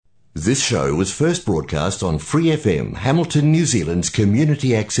This show was first broadcast on Free FM, Hamilton, New Zealand's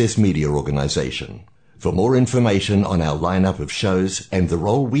community access media organisation. For more information on our lineup of shows and the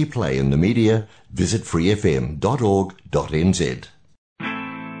role we play in the media, visit freefm.org.nz.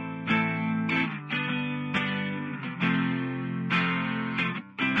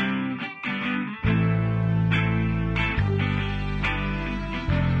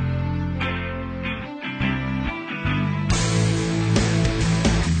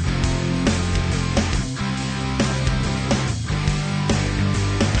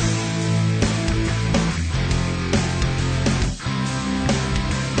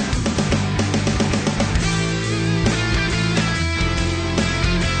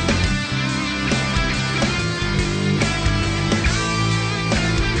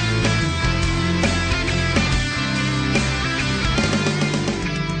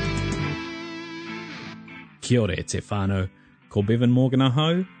 Kia ora e te whānau, ko Bevan Morgan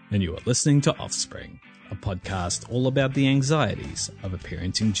aho, and you are listening to Offspring, a podcast all about the anxieties of a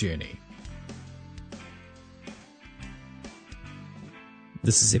parenting journey.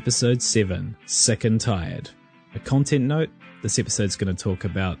 This is episode 7, Sick and Tired. A content note, this episode's going to talk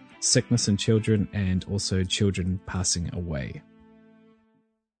about sickness in children and also children passing away.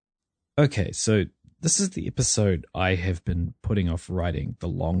 Okay, so this is the episode I have been putting off writing the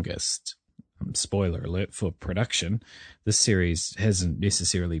longest. Spoiler alert for production, this series hasn't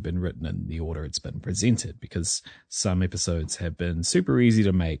necessarily been written in the order it's been presented because some episodes have been super easy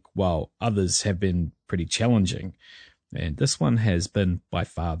to make while others have been pretty challenging, and this one has been by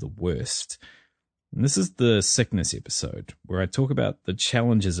far the worst. And this is the sickness episode where I talk about the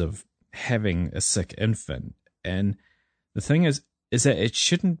challenges of having a sick infant, and the thing is that it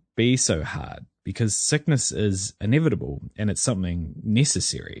shouldn't be so hard because sickness is inevitable and it's something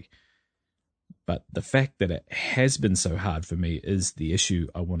necessary. But the fact that it has been so hard for me is the issue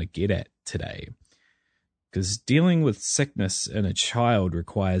I want to get at today. Because dealing with sickness in a child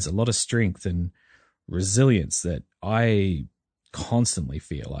requires a lot of strength and resilience that I constantly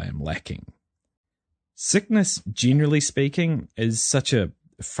feel I am lacking. Sickness, generally speaking, is such a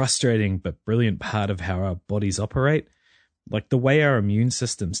frustrating but brilliant part of how our bodies operate. Like the way our immune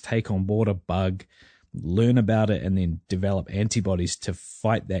systems take on board a bug, learn about it, and then develop antibodies to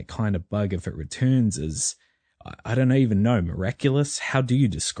fight that kind of bug if it returns is, I don't even know, miraculous. How do you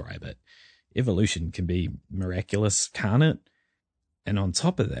describe it? Evolution can be miraculous, can't it? And on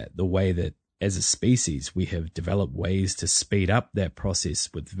top of that, the way that as a species we have developed ways to speed up that process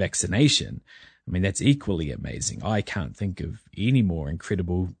with vaccination, I mean, that's equally amazing. I can't think of any more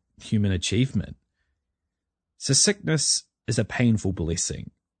incredible human achievement. So sickness is a painful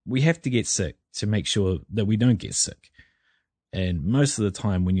blessing. We have to get sick to make sure that we don't get sick. And most of the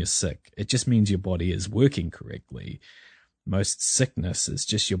time when you're sick, it just means your body is working correctly. Most sickness is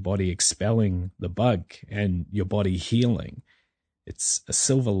just your body expelling the bug and your body healing. It's a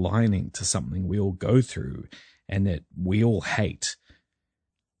silver lining to something we all go through and that we all hate.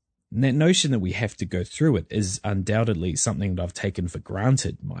 And that notion that we have to go through it is undoubtedly something that I've taken for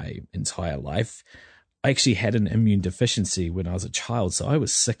granted my entire life. I actually had an immune deficiency when I was a child, so I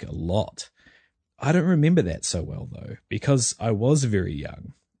was sick a lot. I don't remember that so well, though, because I was very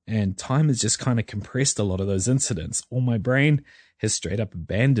young, and time has just kind of compressed a lot of those incidents, or my brain has straight up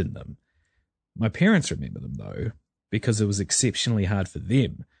abandoned them. My parents remember them, though, because it was exceptionally hard for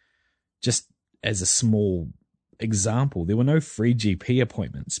them. Just as a small example, there were no free GP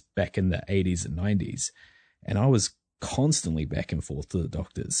appointments back in the 80s and 90s, and I was constantly back and forth to the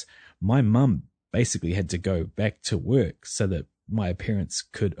doctors. My mum basically had to go back to work so that my parents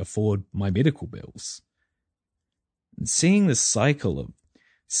could afford my medical bills. And seeing this cycle of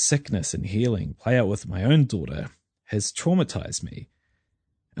sickness and healing play out with my own daughter has traumatized me.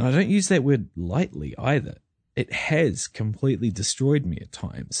 And I don't use that word lightly either. It has completely destroyed me at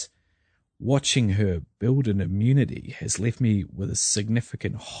times. Watching her build an immunity has left me with a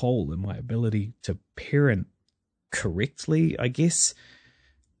significant hole in my ability to parent correctly, I guess,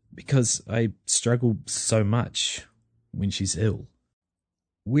 because I struggle so much when she's ill.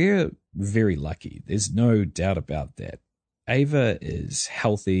 We're very lucky. There's no doubt about that. Ava is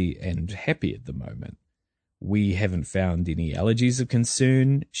healthy and happy at the moment. We haven't found any allergies of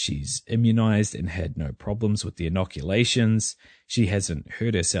concern. She's immunized and had no problems with the inoculations. She hasn't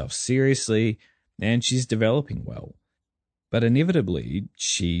hurt herself seriously, and she's developing well. But inevitably,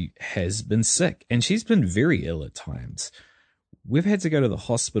 she has been sick, and she's been very ill at times. We've had to go to the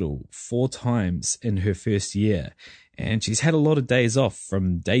hospital 4 times in her first year, and she's had a lot of days off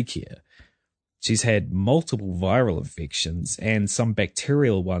from daycare. She's had multiple viral infections and some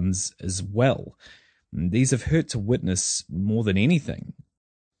bacterial ones as well. These have hurt to witness more than anything.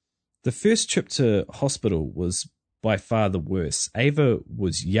 The first trip to hospital was by far the worst. Ava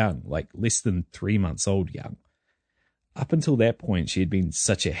was young, like less than 3 months old young. Up until that point, she had been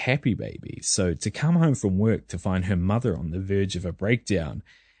such a happy baby, so to come home from work to find her mother on the verge of a breakdown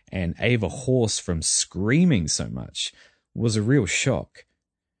and Ava hoarse from screaming so much was a real shock.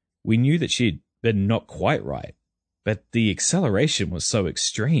 We knew that she had been not quite right, but the acceleration was so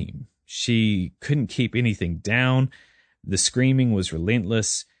extreme. She couldn't keep anything down, the screaming was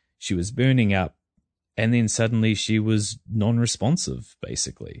relentless, she was burning up, and then suddenly she was non-responsive,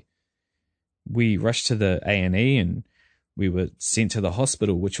 basically. We rushed to the A&E and we were sent to the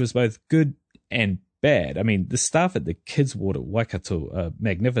hospital, which was both good and bad. I mean, the staff at the kids' ward at Waikato are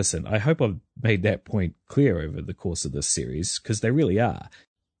magnificent. I hope I've made that point clear over the course of this series, because they really are.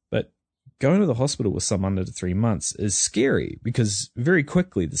 But going to the hospital with someone under 3 months is scary, because very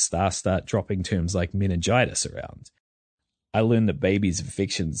quickly the staff start dropping terms like meningitis around. I learned that babies'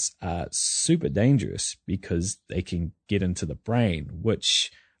 infections are super dangerous because they can get into the brain,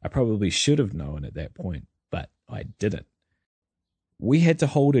 which I probably should have known at that point, but I didn't. We had to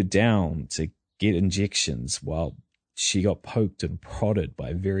hold her down to get injections while she got poked and prodded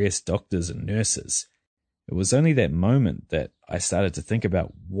by various doctors and nurses. It was only that moment that I started to think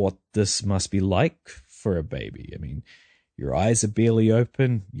about what this must be like for a baby. I mean, your eyes are barely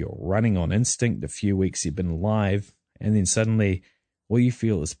open, you're running on instinct the few weeks you've been alive, and then suddenly all you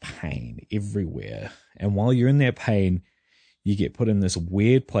feel is pain everywhere. And while you're in that pain, you get put in this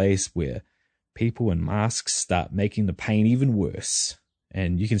weird place where people in masks start making the pain even worse.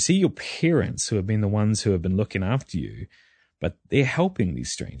 And you can see your parents, who have been the ones who have been looking after you, but they're helping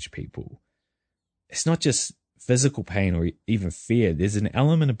these strange people. It's not just physical pain or even fear. There's an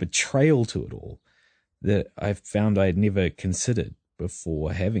element of betrayal to it all that I found I had never considered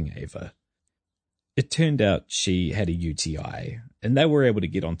before having Ava. It turned out she had a UTI, and they were able to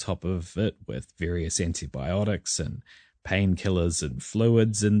get on top of it with various antibiotics and painkillers and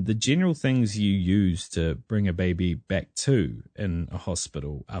fluids and the general things you use to bring a baby back to in a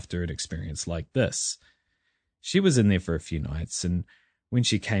hospital after an experience like this. She was in there for a few nights, and when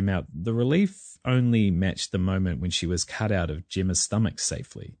she came out, the relief only matched the moment when she was cut out of Gemma's stomach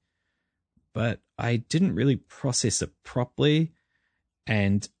safely. But I didn't really process it properly,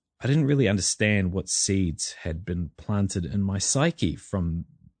 and I didn't really understand what seeds had been planted in my psyche from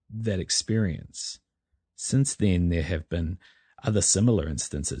that experience. Since then, there have been other similar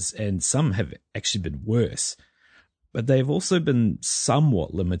instances, and some have actually been worse. But they have also been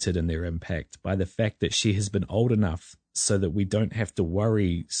somewhat limited in their impact by the fact that she has been old enough so that we don't have to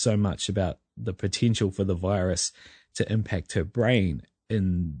worry so much about the potential for the virus to impact her brain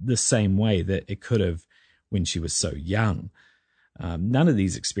in the same way that it could have when she was so young. None of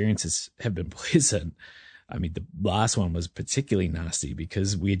these experiences have been pleasant. I mean, the last one was particularly nasty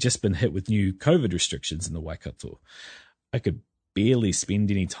because we had just been hit with new COVID restrictions in the Waikato. I could barely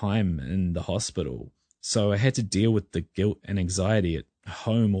spend any time in the hospital, so I had to deal with the guilt and anxiety at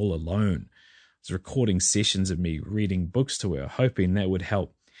home all alone. I was recording sessions of me reading books to her, hoping that would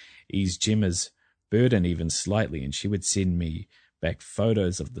help ease Gemma's burden even slightly, and she would send me back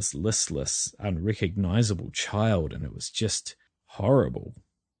photos of this listless, unrecognizable child, and it was just horrible.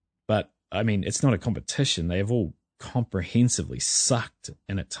 But I mean, it's not a competition. They have all comprehensively sucked,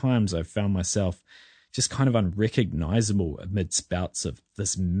 and at times I've found myself just kind of unrecognizable amidst bouts of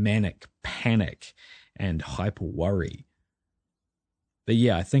this manic panic and hyper worry. But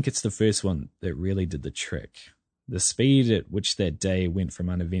yeah, I think it's the first one that really did the trick. The speed at which that day went from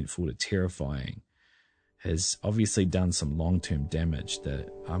uneventful to terrifying has obviously done some long-term damage that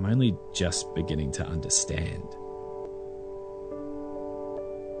I'm only just beginning to understand.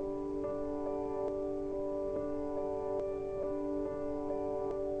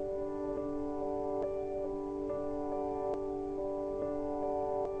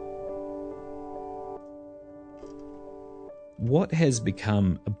 What has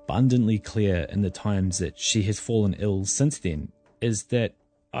become abundantly clear in the times that she has fallen ill since then is that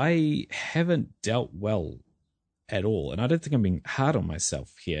I haven't dealt well at all. And I don't think I'm being hard on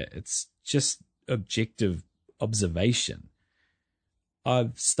myself here. It's just objective observation.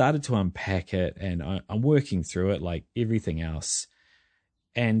 I've started to unpack it, and I'm working through it like everything else.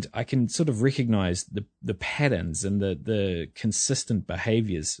 And I can sort of recognize the patterns and the consistent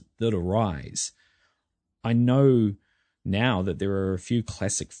behaviors that arise. I know now that there are a few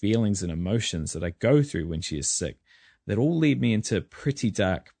classic feelings and emotions that I go through when she is sick that all lead me into pretty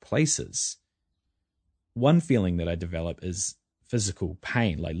dark places. One feeling that I develop is physical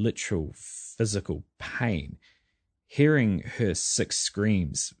pain, like literal physical pain. Hearing her sick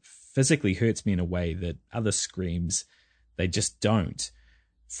screams physically hurts me in a way that other screams, they just don't.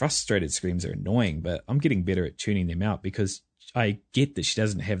 frustrated screams are annoying, but I'm getting better at tuning them out because I get that she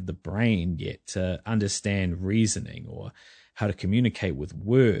doesn't have the brain yet to understand reasoning or how to communicate with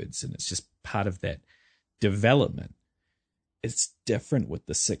words, and it's just part of that development. It's different with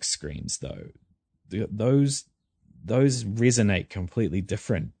the sick screams, though. Those resonate completely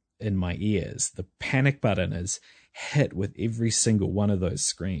different in my ears. The panic button is hit with every single one of those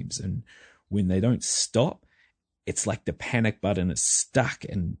screams, and when they don't stop, it's like the panic button is stuck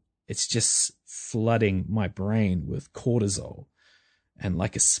and it's just flooding my brain with cortisol. And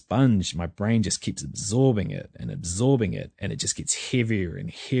like a sponge, my brain just keeps absorbing it, and it just gets heavier and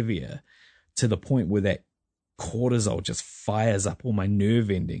heavier to the point where that cortisol just fires up all my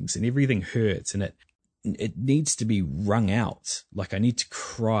nerve endings and everything hurts, and it needs to be wrung out. Like I need to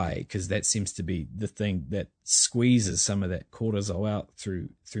cry because that seems to be the thing that squeezes some of that cortisol out through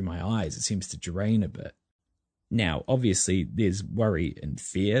my eyes. It seems to drain a bit. Now, obviously, there's worry and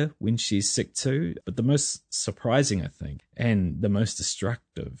fear when she's sick too, but the most surprising, I think, and the most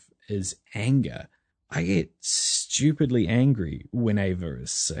destructive is anger. I get stupidly angry when Ava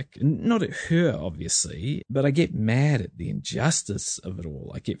is sick. Not at her, obviously, but I get mad at the injustice of it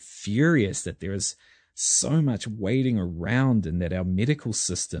all. I get furious that there is so much waiting around and that our medical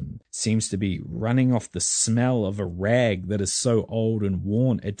system seems to be running off the smell of a rag that is so old and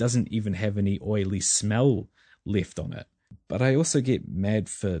worn it doesn't even have any oily smell left on it. But I also get mad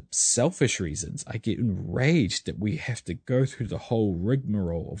for selfish reasons. I get enraged that we have to go through the whole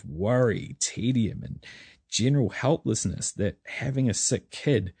rigmarole of worry, tedium, and general helplessness that having a sick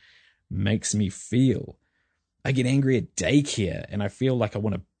kid makes me feel. I get angry at daycare and I feel like I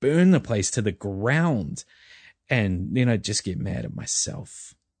want to burn the place to the ground. And then I just get mad at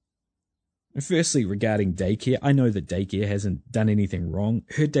myself. Firstly, regarding daycare, I know that daycare hasn't done anything wrong.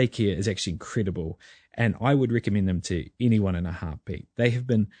 Her daycare is actually incredible, and I would recommend them to anyone in a heartbeat. They have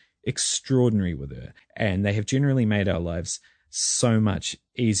been extraordinary with her, and they have generally made our lives so much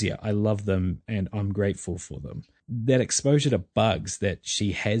easier. I love them, and I'm grateful for them. That exposure to bugs that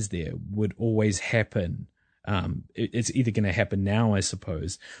she has there would always happen. It's either going to happen now, I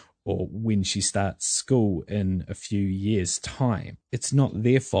suppose, or when she starts school in a few years' time. It's not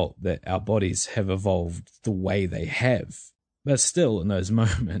their fault that our bodies have evolved the way they have. But still, in those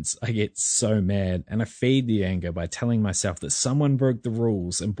moments, I get so mad, and I feed the anger by telling myself that someone broke the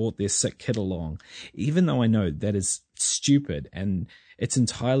rules and brought their sick kid along, even though I know that is stupid and it's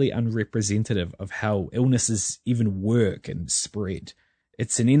entirely unrepresentative of how illnesses even work and spread.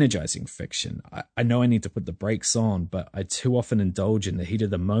 It's an energizing fiction. I know I need to put the brakes on, but I too often indulge in the heat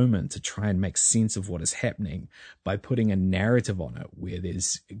of the moment to try and make sense of what is happening by putting a narrative on it where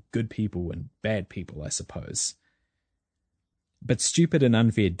there's good people and bad people, I suppose. But stupid and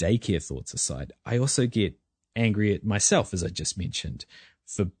unfair daycare thoughts aside, I also get angry at myself, as I just mentioned,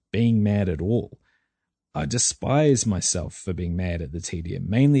 for being mad at all. I despise myself for being mad at the tedium,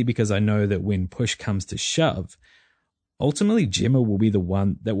 mainly because I know that when push comes to shove, ultimately Gemma will be the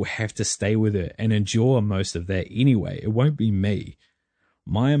one that will have to stay with her and endure most of that anyway. It won't be me.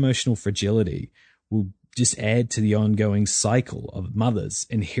 My emotional fragility will just add to the ongoing cycle of mothers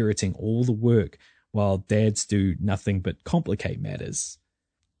inheriting all the work while dads do nothing but complicate matters.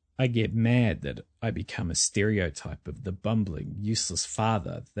 I get mad that I become a stereotype of the bumbling, useless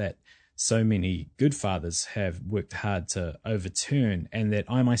father that so many good fathers have worked hard to overturn, and that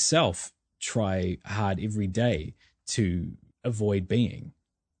I myself try hard every day to avoid being.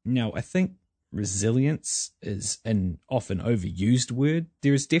 Now, I think resilience is an often overused word.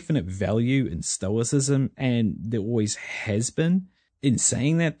 There is definite value in stoicism, and there always has been. In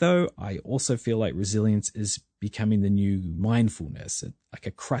saying that, though, I also feel like resilience is becoming the new mindfulness, like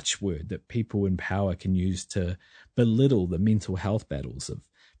a crutch word that people in power can use to belittle the mental health battles of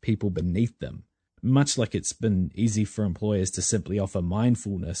people beneath them. Much like it's been easy for employers to simply offer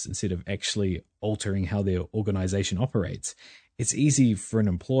mindfulness instead of actually altering how their organization operates, it's easy for an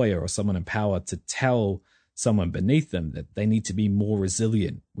employer or someone in power to tell someone beneath them that they need to be more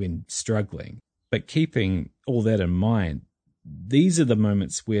resilient when struggling. But keeping all that in mind, these are the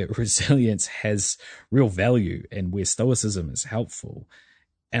moments where resilience has real value and where stoicism is helpful.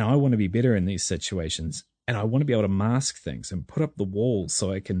 And I want to be better in these situations, and I want to be able to mask things and put up the walls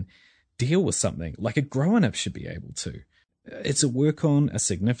so I can deal with something like a grown-up should be able to. It's a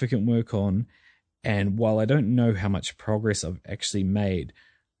significant work on, and while I don't know how much progress I've actually made,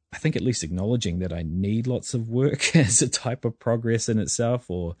 I think at least acknowledging that I need lots of work is a type of progress in itself,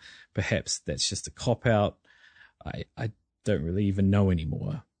 or perhaps that's just a cop-out. I don't really even know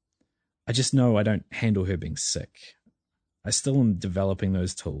anymore. I just know I don't handle her being sick. I still am developing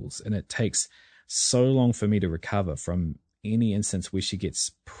those tools, and it takes so long for me to recover from any instance where she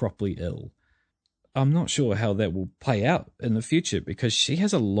gets properly ill. I'm not sure how that will play out in the future because she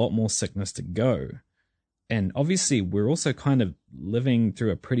has a lot more sickness to go. And obviously, we're also kind of living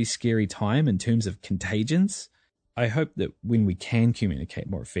through a pretty scary time in terms of contagions. I hope that when we can communicate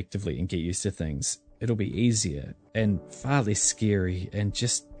more effectively and get used to things, it'll be easier and far less scary and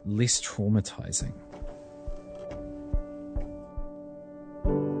just less traumatizing.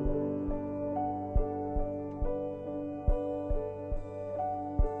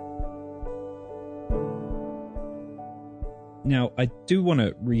 Now, I do want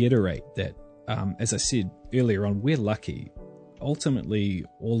to reiterate that, as I said earlier on, we're lucky. Ultimately,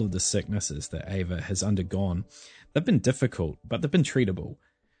 all of the sicknesses that Ava has undergone, they've been difficult, but they've been treatable.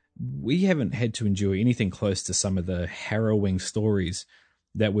 We haven't had to endure anything close to some of the harrowing stories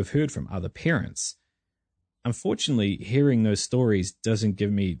that we've heard from other parents. Unfortunately, hearing those stories doesn't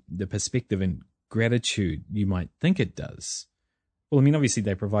give me the perspective and gratitude you might think it does. Well, I mean, obviously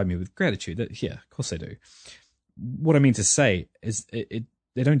they provide me with gratitude. Yeah, of course they do. What I mean to say is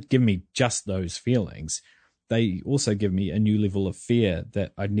they don't give me just those feelings. They also give me a new level of fear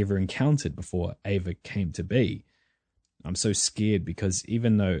that I'd never encountered before Ava came to be. I'm so scared because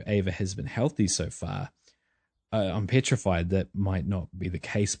even though Ava has been healthy so far, I'm petrified that might not be the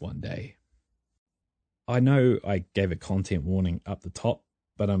case one day. I know I gave a content warning up the top,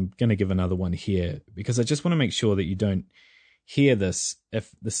 but I'm going to give another one here because I just want to make sure that you don't hear this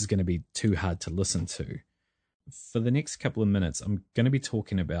if this is going to be too hard to listen to. For the next couple of minutes, I'm going to be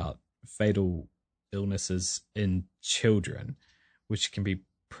talking about fatal illnesses in children, which can be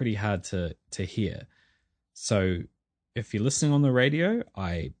pretty hard to hear. So if you're listening on the radio,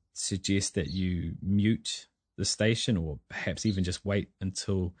 I suggest that you mute the station or perhaps even just wait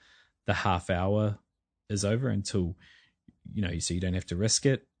until the half hour is over until, so you don't have to risk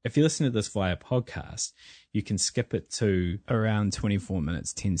it. If you listen to this via podcast, you can skip it to around 24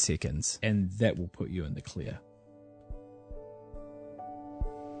 minutes, 10 seconds, and that will put you in the clear.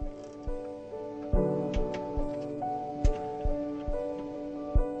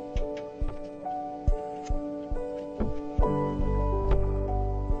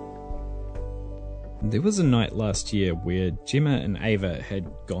 There was a night last year where Gemma and Ava had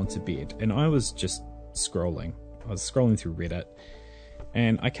gone to bed, and I was just scrolling. I was scrolling through Reddit,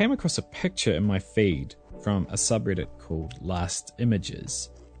 and I came across a picture in my feed from a subreddit called Last Images.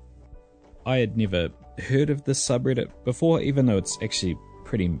 I had never heard of this subreddit before, even though it's actually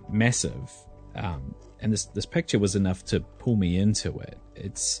pretty massive. And this picture was enough to pull me into it.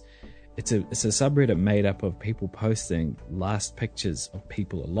 It's a subreddit made up of people posting last pictures of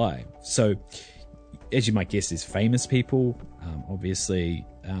people alive. So, as you might guess, there's famous people, obviously,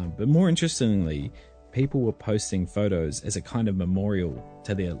 but more interestingly, people were posting photos as a kind of memorial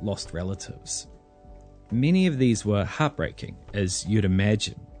to their lost relatives. Many of these were heartbreaking, as you'd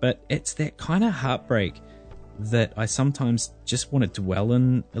imagine, but it's that kind of heartbreak that I sometimes just want to dwell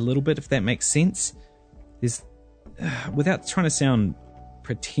in a little bit, if that makes sense. There's, without trying to sound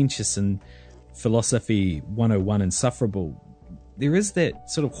pretentious and philosophy 101 insufferable, there is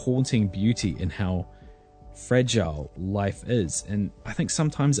that sort of haunting beauty in how fragile life is, and I think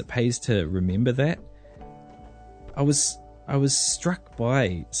sometimes it pays to remember that. I was struck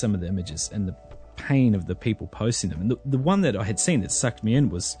by some of the images and the pain of the people posting them, and the one that I had seen that sucked me in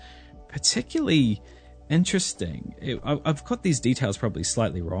was particularly interesting. I've got these details probably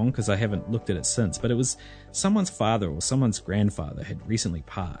slightly wrong because I haven't looked at it since, but it was someone's father or someone's grandfather had recently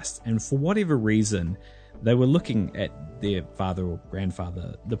passed, and for whatever reason they were looking at their father or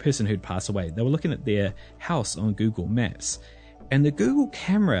grandfather, the person who'd passed away. They were looking at their house on Google Maps, and the Google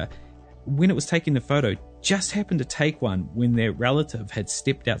camera, when it was taking the photo, just happened to take one when their relative had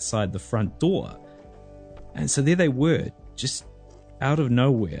stepped outside the front door. And so there they were, just out of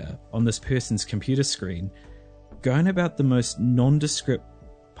nowhere on this person's computer screen, going about the most nondescript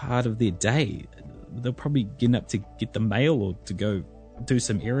part of their day. They're probably getting up to get the mail or to go do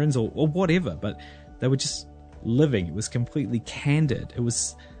some errands or whatever, but they were just living. It was completely candid. It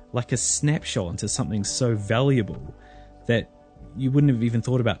was like a snapshot into something so valuable that you wouldn't have even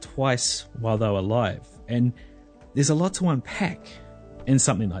thought about twice while they were alive. And there's a lot to unpack in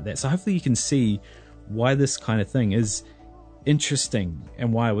something like that. So hopefully you can see why this kind of thing is interesting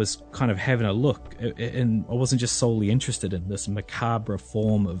and why I was kind of having a look. And I wasn't just solely interested in this macabre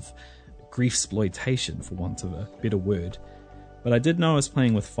form of grief-sploitation, for want of a better word. But I did know I was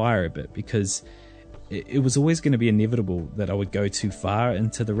playing with fire a bit, because it was always going to be inevitable that I would go too far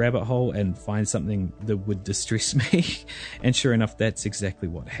into the rabbit hole and find something that would distress me. And sure enough, that's exactly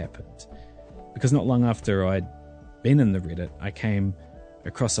what happened. Because not long after I'd been in the Reddit, I came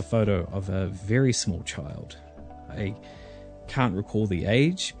across a photo of a very small child. can't recall the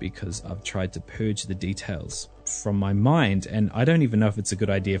age because I've tried to purge the details from my mind, and I don't even know if it's a good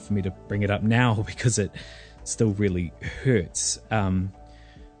idea for me to bring it up now because it still really hurts.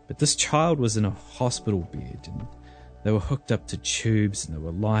 But this child was in a hospital bed, and they were hooked up to tubes, and they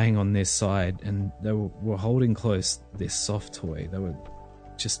were lying on their side, and they were holding close their soft toy. They were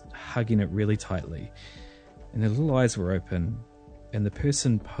just hugging it really tightly, and their little eyes were open, and the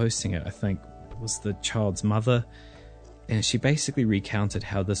person posting it, I think, was the child's mother, and she basically recounted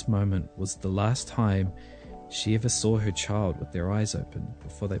how this moment was the last time she ever saw her child with their eyes open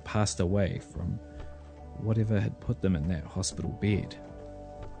before they passed away from whatever had put them in that hospital bed.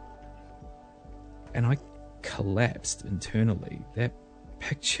 And I collapsed internally. That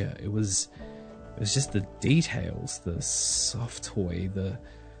picture, it was just the details, the soft toy, the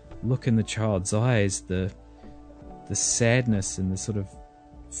look in the child's eyes, the sadness and the sort of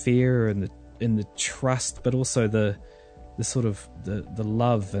fear and the trust, but also the sort of the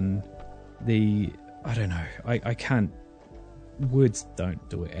love and the, I don't know, I can't, words don't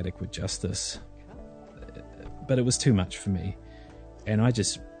do it adequate justice, but it was too much for me, and I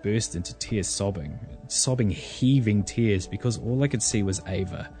just burst into tears, sobbing, heaving tears, because all I could see was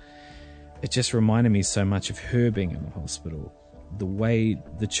Ava. It just reminded me so much of her being in the hospital. The way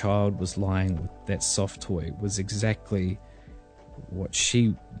the child was lying with that soft toy was exactly what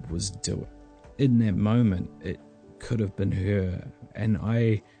she was doing. In that moment, it could have been her, and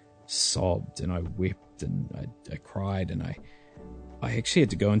I sobbed and I wept and I cried, and I actually had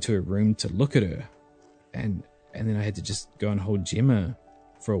to go into her room to look at her, and then I had to just go and hold Gemma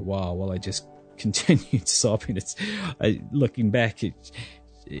for a while I just continued sobbing. Looking back,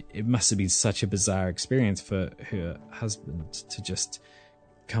 it must have been such a bizarre experience for her husband to just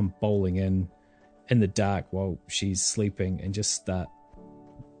come bowling in the dark while she's sleeping and just start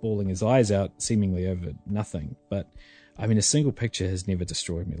bawling his eyes out seemingly over nothing. But I mean, a single picture has never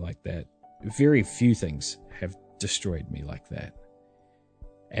destroyed me like that. Very few things have destroyed me like that.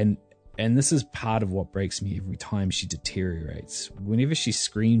 And this is part of what breaks me every time she deteriorates. Whenever she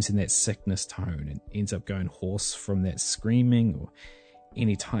screams in that sickness tone and ends up going hoarse from that screaming, or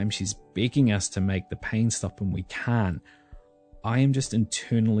any time she's begging us to make the pain stop and we can't, I am just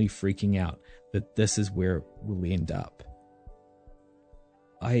internally freaking out that this is where we'll end up.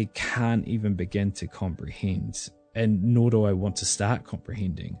 I can't even begin to comprehend, and nor do I want to start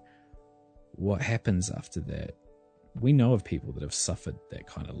comprehending, what happens after that. We know of people that have suffered that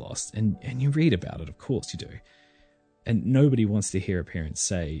kind of loss, and you read about it, of course you do. And nobody wants to hear a parent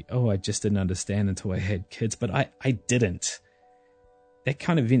say, oh, I just didn't understand until I had kids, but I didn't. That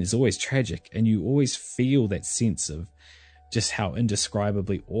kind of event is always tragic, and you always feel that sense of just how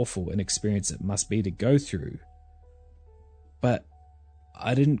indescribably awful an experience it must be to go through. But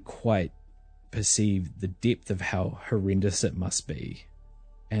I didn't quite perceive the depth of how horrendous it must be.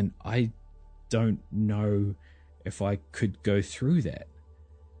 And I don't know if I could go through that.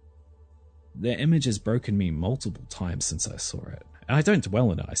 The image has broken me multiple times since I saw it. And I don't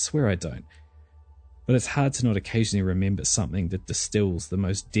dwell on it, I swear I don't. But it's hard to not occasionally remember something that distills the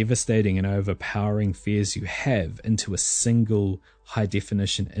most devastating and overpowering fears you have into a single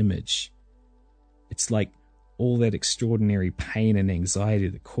high-definition image. It's like all that extraordinary pain and anxiety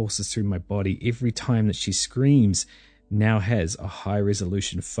that courses through my body every time that she screams now has a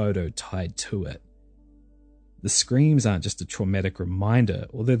high-resolution photo tied to it. The screams aren't just a traumatic reminder,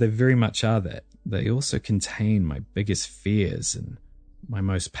 although they very much are that. They also contain my biggest fears and my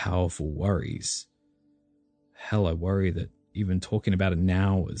most powerful worries. Hell, I worry that even talking about it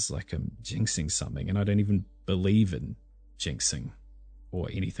now is like I'm jinxing something, and I don't even believe in jinxing or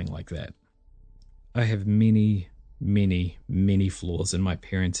anything like that. I have many, many, many flaws in my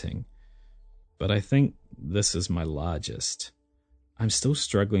parenting, but I think this is my largest. I'm still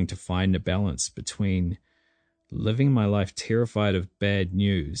struggling to find a balance between living my life terrified of bad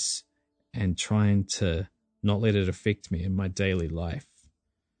news and trying to not let it affect me in my daily life.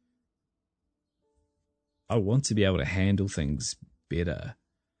 I want to be able to handle things better,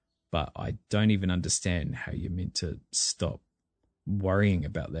 but I don't even understand how you're meant to stop worrying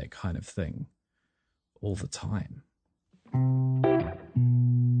about that kind of thing all the time.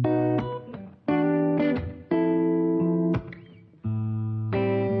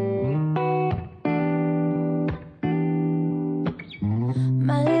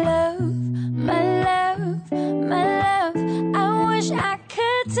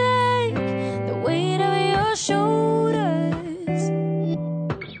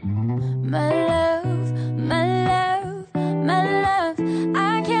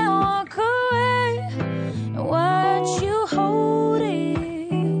 I can't walk away and watch you hold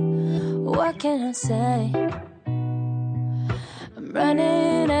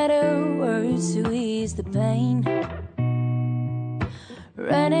ways to ease the pain.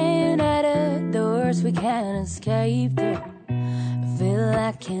 Running out of doors we can't escape through. I feel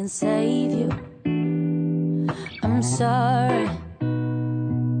I can't save you. I'm sorry,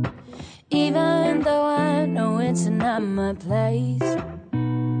 even though I know it's not my place.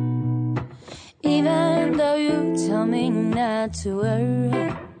 Even though you tell me not to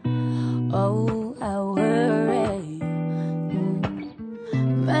worry, oh, I worry.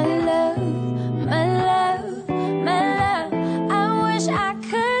 My love, my love, my love, I wish I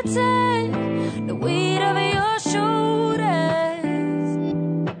could take the weight of your shoulders.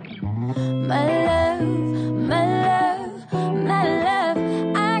 My love, my love, my love,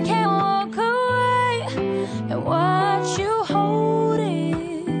 I can't walk away and watch you hold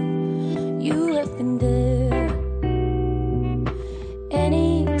it. You have been there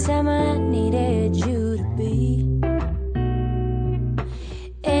anytime I needed you to be.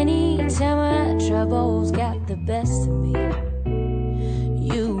 Anytime my troubles got the best of me,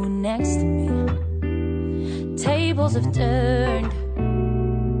 you were next to me. Tables have turned.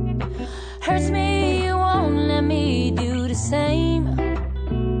 Hurts me, you won't let me do the same.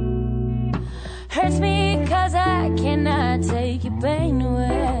 Hurts me cause I cannot take your pain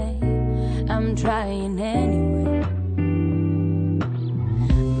away. I'm trying anyway.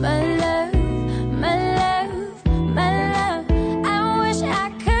 My love, my love, my love, I wish I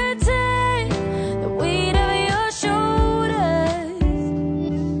could take the weight of your shoulders.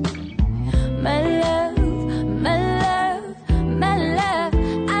 My love, my love, my love,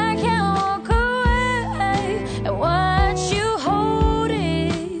 I can't walk away and watch you hold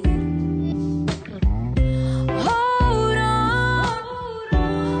it. Hold on,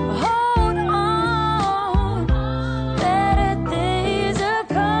 hold on, better days are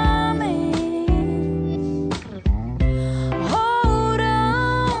coming. Hold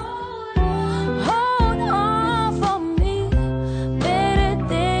on for me, better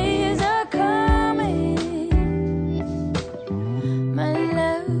days are coming. My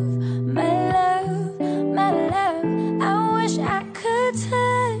love, my love, my love, I wish I could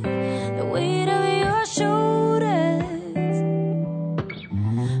take the weight of your shoulders.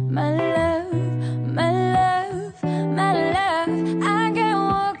 My love, my love, my love, I can't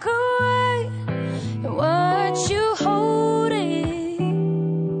walk away and watch you hold it.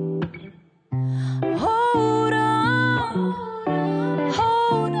 Hold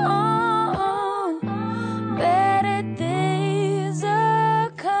on, better days are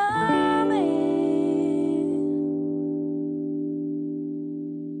coming.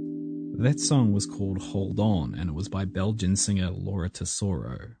 That song was called Hold On, and it was by Belgian singer Laura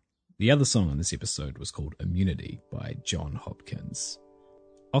Tesoro. The other song on this episode was called Immunity by John Hopkins.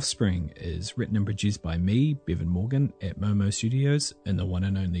 Offspring is written and produced by me, Bevan Morgan, at Momo Studios in the one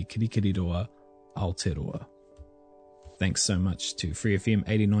and only Kirikiriroa, Aotearoa. Thanks so much to Free FM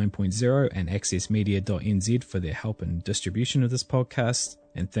 89.0 and accessmedia.nz for their help in distribution of this podcast,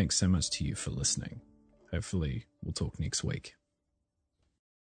 and thanks so much to you for listening. Hopefully, we'll talk next week.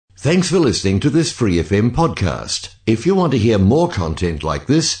 Thanks for listening to this Free FM podcast. If you want to hear more content like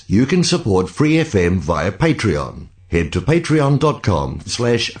this, you can support Free FM via Patreon. Head to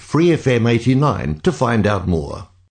patreon.com/freefm89 to find out more.